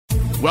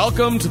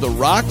Welcome to the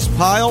Rocks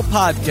Pile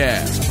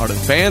Podcast, part of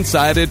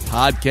Fansided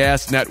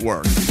Podcast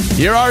Network.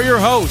 Here are your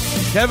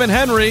hosts, Kevin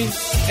Henry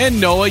and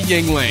Noah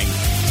Yingling.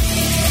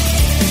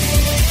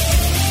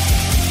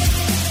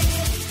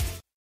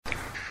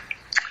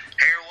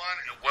 Hey everyone,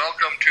 and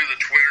welcome to the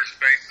Twitter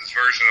Spaces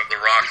version of the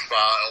Rocks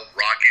Pile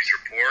Rockies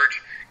Report.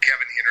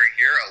 Kevin Henry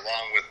here,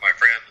 along with my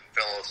friend and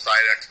fellow site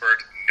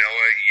expert,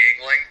 Noah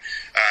Yingling.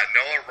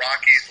 Noah,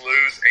 Rockies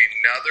lose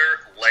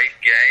another late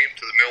game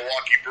to the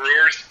Milwaukee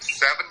Brewers,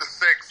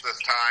 7-6 this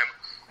time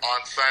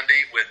on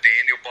Sunday, with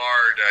Daniel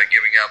Bard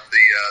giving up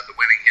the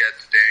winning hit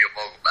to Daniel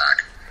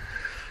Vogelbach.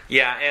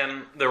 Yeah,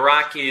 and the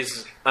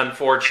Rockies,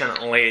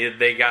 unfortunately,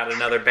 they got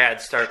another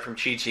bad start from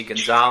Chichi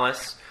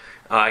Gonzalez.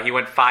 He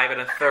went 5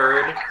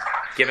 1/3,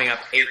 giving up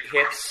 8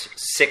 hits,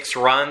 6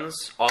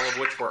 runs, all of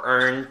which were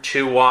earned,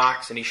 2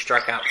 walks, and he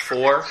struck out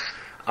 4.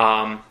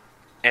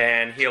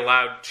 And he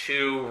allowed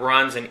 2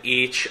 runs in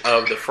each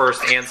of the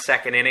first and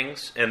second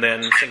innings, and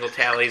then single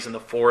tallies in the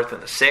 4th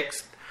and the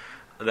 6th.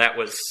 That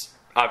was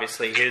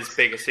obviously his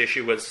biggest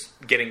issue, was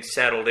getting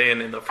settled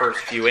in the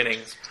first few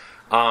innings.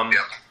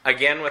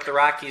 Again, with the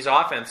Rockies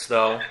offense,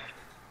 though,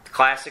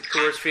 classic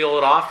Coors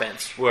Field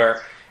offense,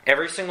 where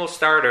every single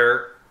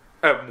starter,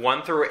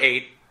 1 through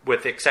 8,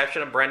 with the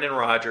exception of Brendan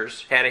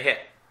Rodgers, had a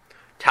hit.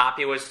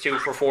 Tapia was 2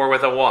 for 4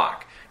 with a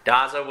walk.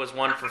 Daza was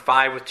 1 for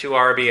 5 with 2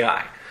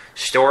 RBI.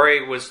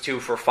 Story was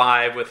 2 for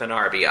 5 with an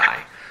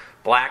RBI.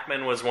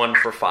 Blackman was 1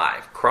 for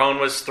 5. Cron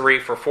was 3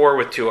 for 4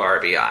 with 2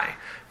 RBI.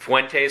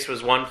 Fuentes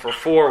was 1 for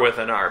 4 with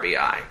an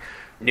RBI.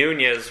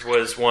 Nunez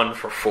was 1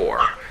 for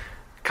 4.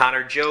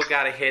 Connor Joe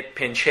got a hit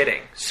pinch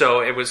hitting.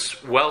 So it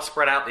was well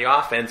spread out the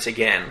offense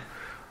again.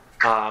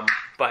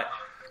 But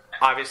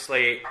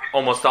obviously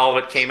almost all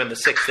of it came in the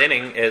 6th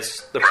inning,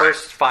 as the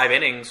first 5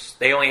 innings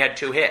they only had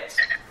 2 hits.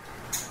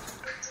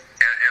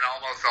 And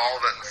almost all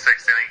of it in the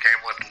 6th inning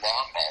came with the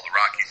long ball. The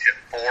Rockies hit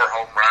 4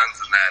 home runs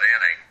in that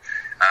inning,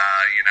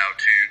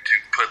 to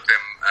put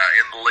them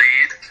in the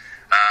lead,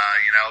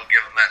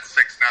 give them that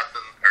 6-0,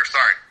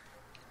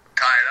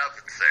 tie it up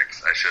at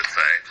 6, I should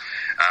say.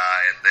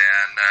 And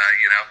then,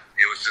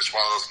 it was just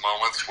one of those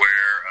moments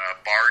where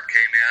Bard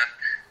came in,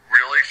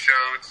 really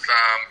showed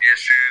some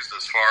issues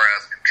as far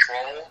as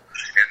control,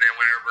 and then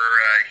whenever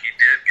he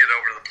did get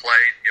over to the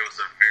plate, it was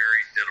a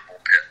very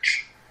hittable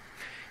pitch.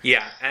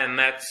 Yeah, and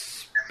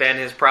that's been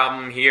his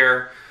problem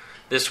here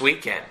this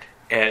weekend,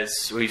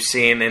 as we've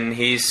seen, and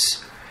he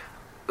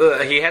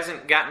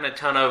hasn't gotten a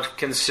ton of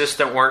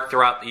consistent work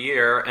throughout the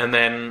year, and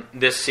then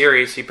this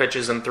series he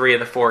pitches in 3 of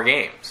the 4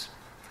 games.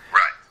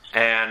 Right.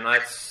 And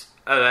that's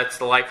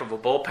the life of a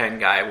bullpen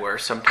guy, where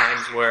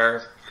sometimes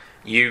where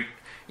you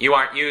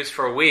aren't used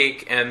for a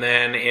week, and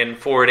then in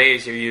 4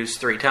 days you're used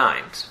 3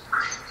 times.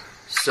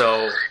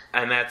 So,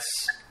 and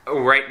that's,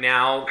 right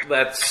now,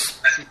 that's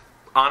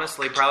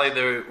honestly probably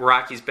the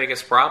Rockies'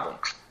 biggest problem.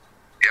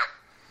 Yep.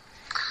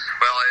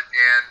 Well,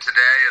 and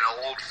today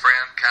an old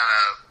friend kind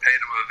of paid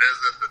them a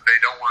visit that they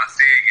don't want to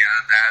see again.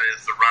 That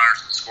is the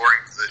runners in scoring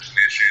position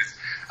issues.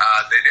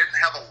 They didn't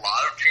have a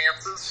lot of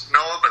chances,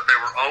 Noah, but they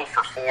were 0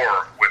 for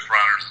 4 with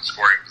runners in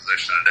scoring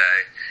position today,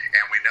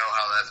 and we know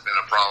how that's been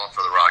a problem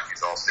for the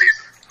Rockies all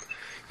season.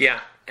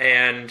 Yeah,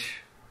 and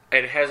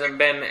it hasn't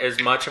been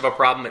as much of a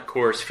problem at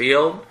Coors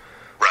Field,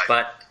 right,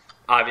 but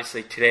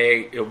obviously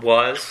today it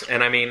was.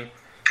 And I mean,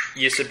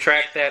 you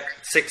subtract that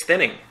 6th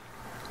inning,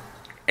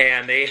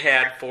 and they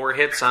had 4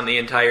 hits on the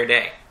entire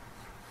day.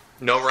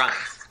 No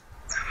runs.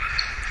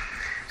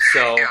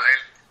 So,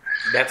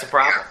 that's a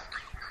problem.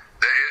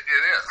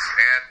 It is.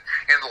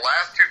 And the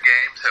last 2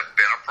 games have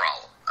been a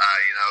problem.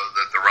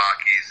 That the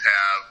Rockies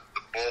have,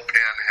 the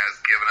bullpen has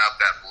given up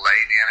that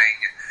late inning,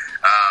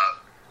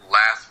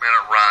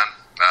 last-minute run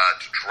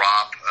to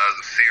drop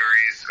the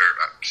series, or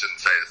I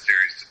shouldn't say the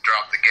series, to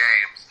drop the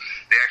games.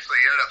 They actually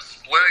ended up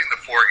splitting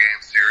the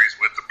 4-game series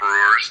with the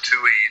Brewers, 2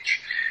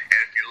 each. And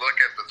if you look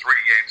at the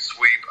 3-game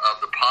sweep of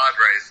the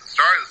Padres at the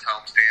start of this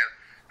homestand,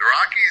 the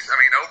Rockies,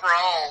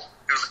 overall,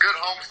 it was a good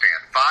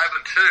homestand,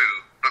 5-2.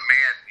 But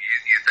man,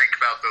 you think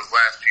about those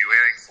last few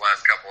innings, the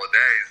last couple of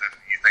days, and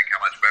you think how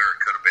much better it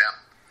could have been.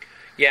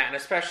 Yeah, and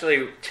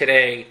especially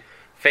today,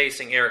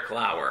 facing Eric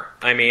Lauer.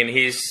 I mean,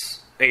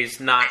 he's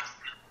not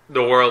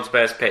the world's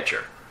best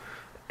pitcher.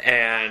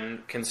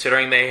 And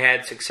considering they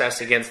had success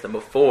against them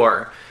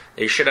before,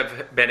 they should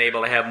have been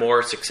able to have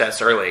more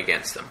success early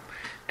against them.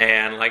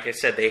 And like I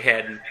said, they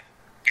had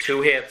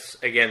 2 hits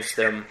against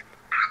them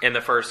in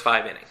the first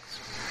 5 innings.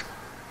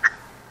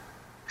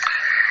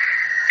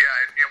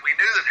 Yeah, and we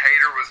knew that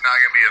Hader was not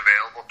going to be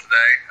available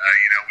today.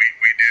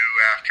 We knew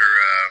after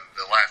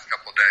the last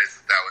couple of days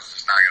that was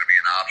just not going to be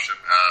an option.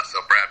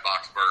 So Brad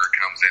Boxberger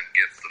comes in,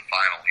 gets the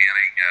final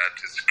inning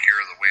to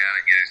secure the win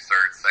and get his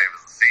 3rd save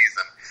of the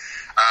season.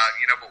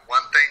 But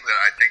one thing that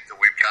I think that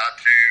we've got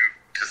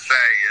to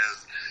say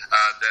is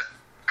that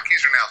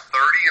Rockies are now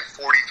 30-43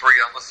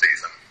 on the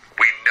season.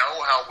 We know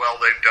how well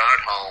they've done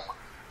at home,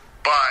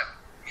 but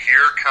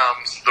here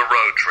comes the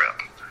road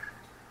trip.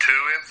 2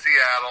 in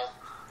Seattle,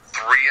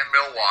 3 in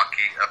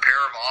Milwaukee, a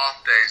pair of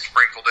off days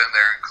sprinkled in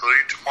there,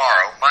 including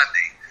tomorrow,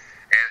 Monday.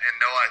 And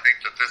no, I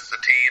think that this is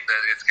a team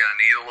that it's going to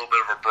need a little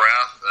bit of a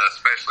breath,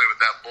 especially with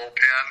that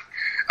bullpen.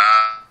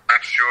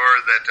 I'm sure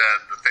that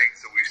the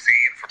things that we've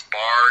seen from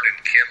Bard and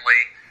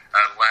Kinley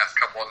the last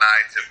couple of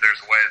nights, if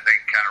there's a way that they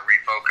can kind of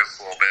refocus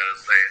a little bit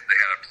as they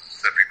head up to the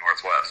Pacific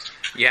Northwest.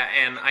 Yeah,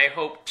 and I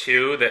hope,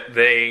 too, that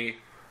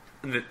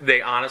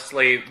they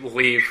honestly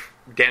leave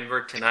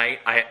Denver tonight.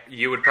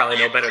 You would probably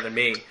know better than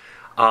me.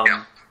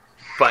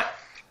 But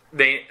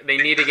they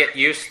need to get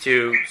used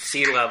to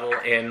sea level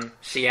in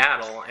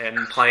Seattle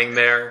and playing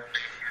there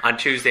on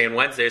Tuesday and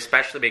Wednesday,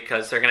 especially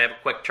because they're going to have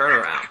a quick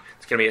turnaround.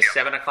 It's going to be a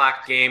 7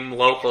 o'clock game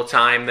local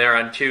time there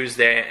on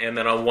Tuesday, and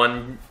then a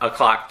 1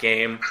 o'clock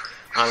game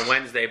on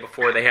Wednesday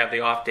before they have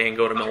the off day and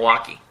go to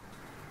Milwaukee.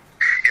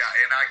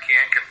 Yeah, and I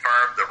can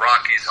confirm the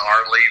Rockies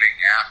are leaving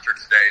after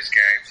today's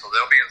game, so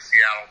they'll be in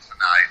Seattle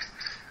tonight.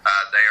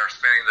 They are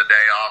spending the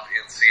day off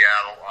in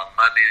Seattle on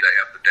Monday. They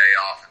have the day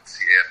off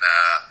in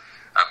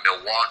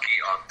Milwaukee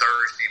on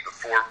Thursday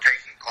before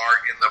taking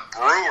part in the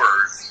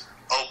Brewers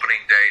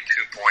opening day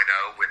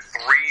 2.0 with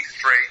 3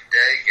 straight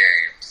day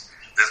games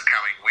this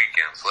coming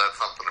weekend. So that's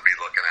something to be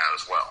looking at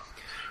as well.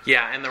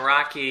 Yeah, and the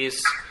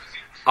Rockies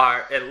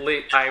are, at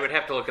least, I would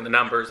have to look at the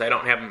numbers. I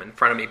don't have them in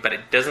front of me, but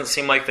it doesn't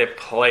seem like they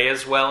play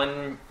as well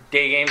in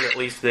day games, at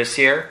least this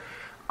year.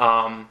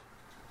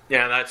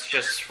 That's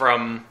just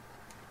from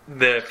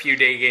the few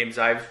day games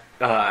I've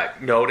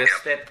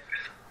noticed it.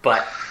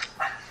 But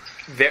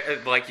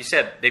like you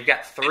said, they've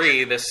got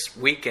 3 this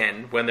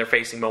weekend when they're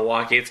facing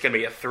Milwaukee. It's going to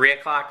be a 3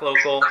 o'clock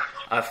local,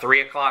 a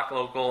 3 o'clock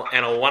local,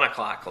 and a 1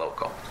 o'clock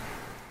local.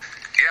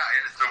 Yeah,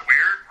 and it's a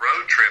weird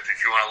road trip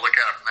if you want to look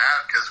at it from that,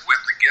 because with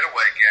the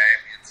getaway game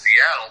in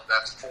Seattle,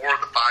 that's 4 of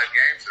the 5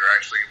 games that are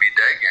actually going to be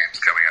day games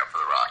coming up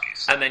for the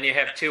Rockies. And then you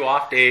have 2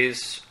 off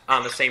days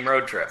on the same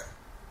road trip.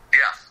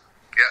 Yeah,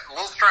 a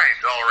little strange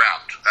all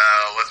around.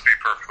 Let's be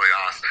perfectly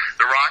honest.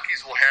 The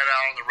Rockies will head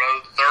out on the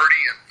road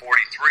 30 and 43.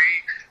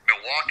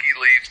 Milwaukee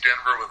leaves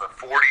Denver with a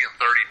 40 and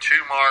 32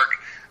 mark.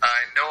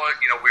 Noah,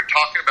 we're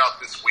talking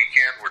about this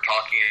weekend. We're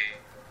talking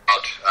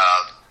about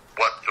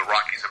what the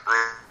Rockies and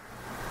Brewers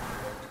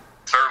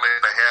certainly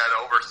ahead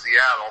over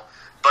Seattle,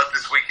 but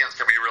this weekend's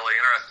going to be really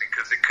interesting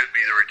because it could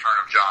be the return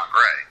of John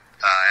Gray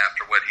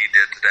after what he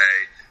did today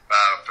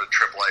for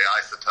AAA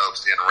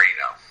Isotopes in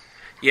Reno.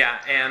 Yeah,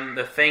 and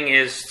the thing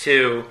is,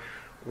 too,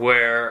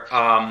 where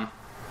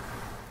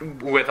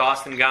with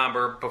Austin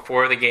Gomber,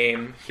 before the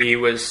game, he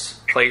was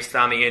placed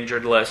on the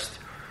injured list,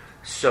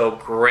 so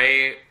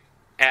Gray,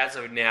 as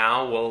of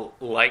now, will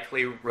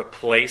likely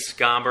replace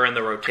Gomber in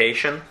the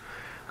rotation.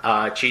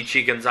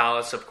 Chichi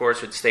Gonzalez, of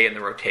course, would stay in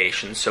the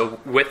rotation. So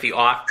with the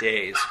off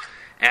days,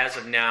 as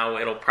of now,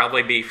 it'll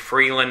probably be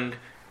Freeland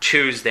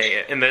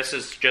Tuesday, and this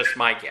is just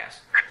my guess.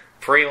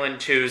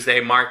 Freeland Tuesday,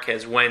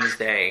 Marquez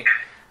Wednesday,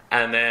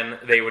 and then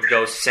they would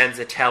go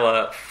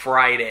Senzatella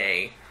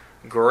Friday,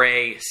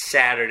 Gray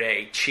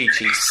Saturday,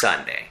 Chichi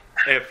Sunday,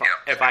 if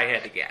I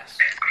had to guess.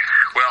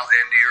 Well,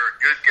 and you're a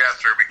good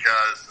guesser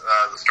because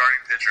the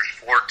starting pitchers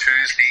for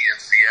Tuesday in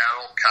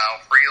Seattle, Kyle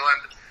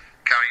Freeland,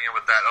 coming in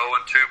with that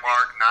 0-2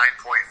 mark,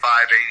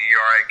 9.58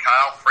 ERA.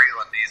 Kyle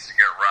Freeland needs to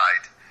get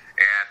right,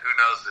 and who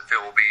knows if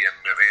it will be in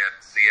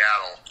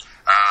Seattle.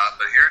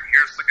 But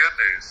here's the good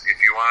news.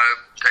 If you want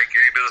to take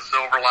any bit of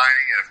silver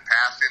lining, and if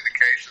past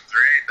indications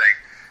or anything,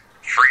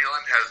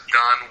 Freeland has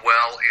done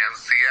well in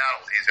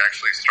Seattle. He's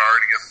actually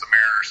started against the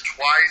Mariners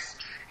twice.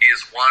 He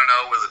is 1-0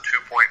 with a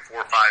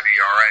 2.45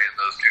 ERA in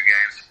those 2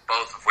 games,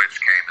 both of which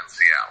came in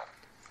Seattle.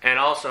 And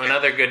also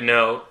another good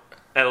note,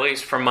 at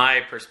least from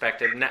my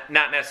perspective, not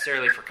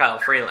necessarily for Kyle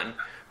Freeland,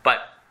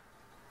 but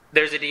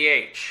there's a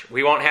DH.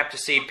 We won't have to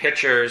see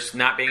pitchers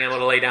not being able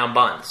to lay down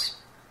buns.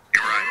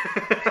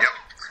 Right. Yep.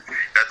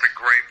 That's a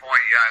great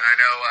point. Yeah, and I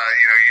know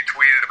you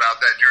tweeted about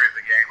that during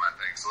the game, I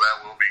think, so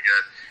that will be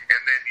good. And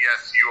then,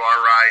 yes, you are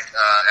right.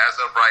 As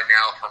of right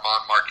now,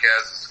 German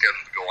Marquez is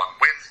scheduled to go on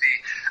Wednesday.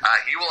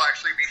 He will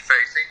actually be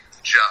facing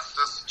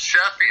Justice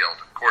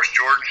Sheffield. Of course,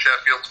 Jordan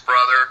Sheffield's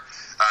brother.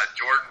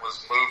 Jordan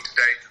was moved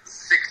today to the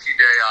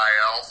 60-day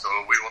IL, so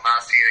we will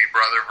not see any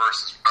brother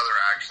versus brother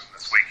action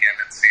this weekend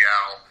in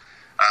Seattle.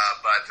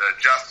 But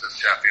Justice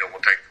Sheffield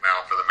will take the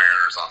mound for the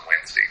Mariners on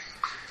Wednesday.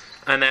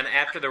 And then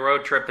after the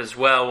road trip as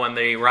well, when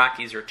the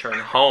Rockies return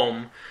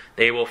home,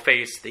 they will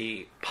face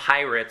the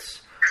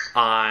Pirates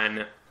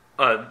on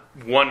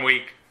 1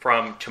 week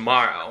from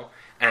tomorrow,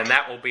 and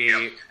that will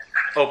be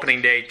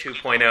opening day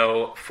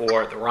 2.0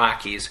 for the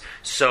Rockies.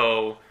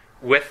 So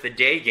with the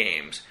day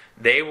games,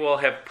 they will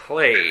have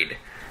played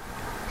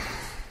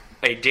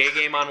a day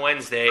game on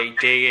Wednesday,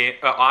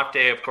 off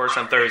day, of course,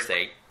 on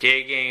Thursday,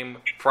 day game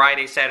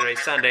Friday, Saturday,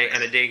 Sunday,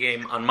 and a day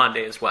game on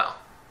Monday as well.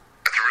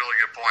 That's a really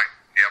good point.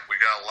 Yep,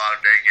 we've got a lot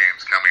of day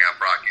games coming up,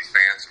 Rockies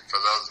fans. And for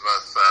those of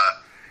us,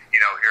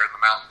 here in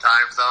the Mountain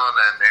Time Zone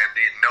and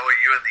Noah,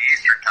 you in the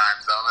Eastern Time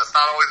Zone, that's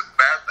not always a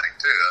bad thing,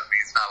 too. That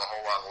means not a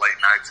whole lot of late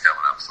nights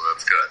coming up, so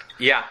that's good.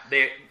 Yeah,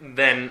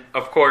 then,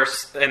 of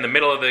course, in the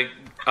middle of the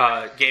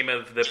game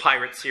of the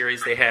Pirates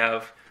series, they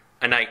have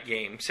a night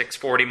game,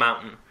 6:40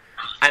 Mountain.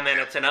 And then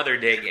it's another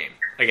day game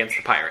against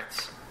the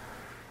Pirates.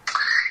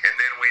 And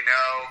then we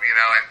know,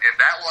 and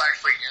that will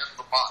actually end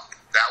the month.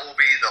 That will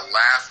be the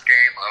last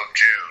game of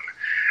June.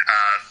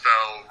 So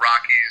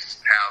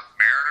Rockies have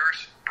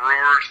Mariners,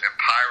 Brewers, and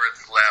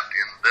Pirates left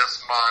in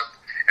this month.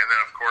 And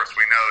then, of course,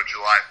 we know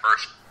July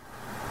 1st,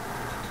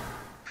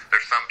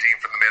 there's some team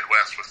from the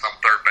Midwest with some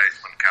third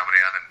baseman coming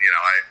in. And,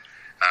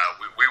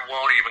 we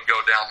won't even go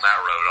down that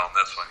road on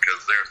this one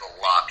because there's a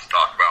lot to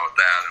talk about with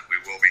that. And we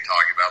will be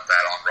talking about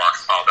that on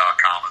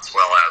rockspile.com as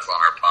well as on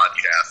our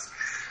podcast.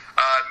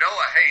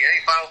 Noah, hey,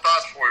 any final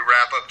thoughts before we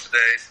wrap up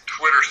today's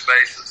Twitter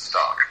Spaces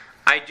talk?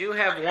 I do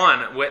have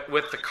one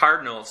with the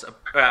Cardinals,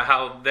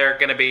 how they're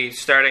going to be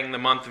starting the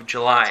month of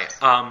July.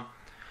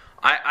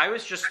 I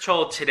was just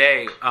told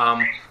today,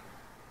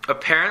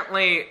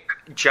 apparently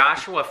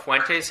Joshua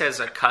Fuentes has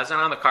a cousin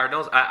on the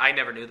Cardinals. I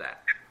never knew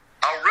that.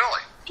 Oh,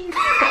 really? We'll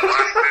have to do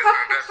some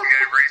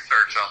investigative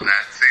research on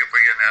that and see if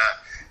we can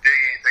dig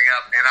anything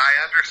up. And I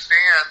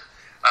understand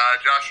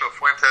Joshua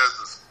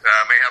Fuentes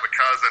may have a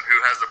cousin who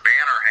has a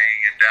banner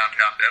hanging in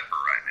downtown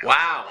Denver right now.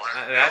 Wow,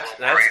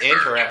 so that's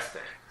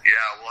interesting. Yeah,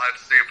 we'll have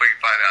to see if we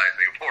can find out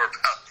anything more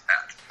about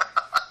that.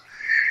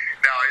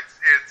 Now,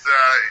 it's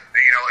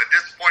a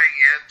disappointing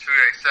end to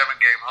a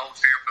 7-game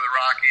homestand for the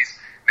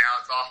Rockies. Now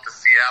it's off to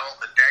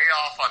Seattle. A day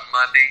off on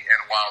Monday, and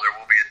while there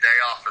will be a day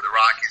off for the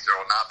Rockies, there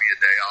will not be a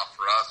day off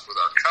for us with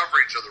our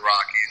coverage of the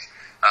Rockies.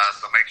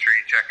 So make sure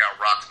you check out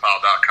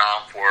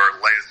rockspile.com for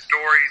latest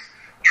stories,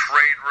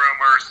 trade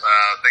rumors,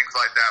 things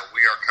like that.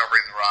 We are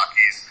covering the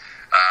Rockies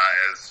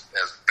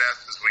as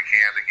best as we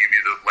can to give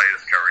you the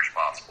latest coverage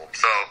possible.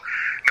 So,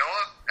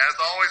 Noah, as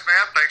always,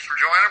 man, thanks for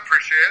joining.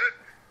 Appreciate it.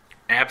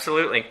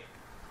 Absolutely.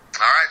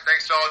 All right,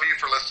 thanks to all of you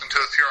for listening to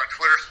us here on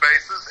Twitter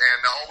Spaces. And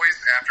always,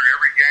 after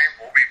every game,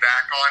 we'll be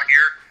back on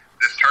here.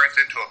 This turns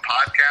into a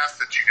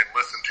podcast that you can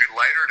listen to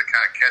later to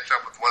kind of catch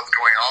up with what's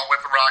going on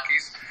with the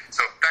Rockies.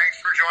 So thanks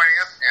for joining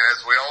us. And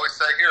as we always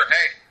say here,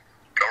 hey,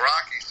 go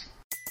Rockies.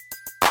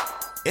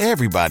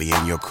 Everybody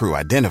in your crew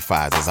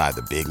identifies as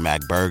either Big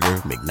Mac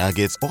Burger,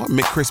 McNuggets, or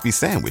McCrispy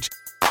Sandwich.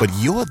 But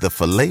you're the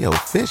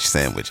Filet-O-Fish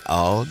Sandwich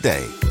all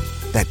day.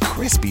 That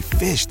crispy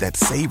fish, that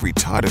savory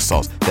tartar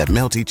sauce, that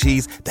melty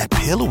cheese, that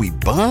pillowy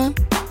bun.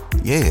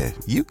 Yeah,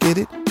 you get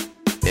it.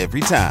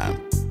 Every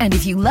time. And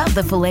if you love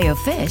the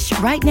Filet-O-Fish,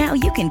 right now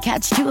you can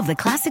catch 2 of the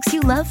classics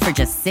you love for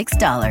just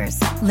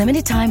 $6.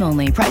 Limited time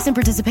only. Price and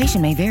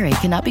participation may vary.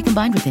 Cannot be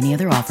combined with any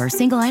other offer.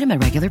 Single item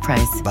at regular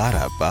price.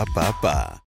 Ba-da-ba-ba-ba.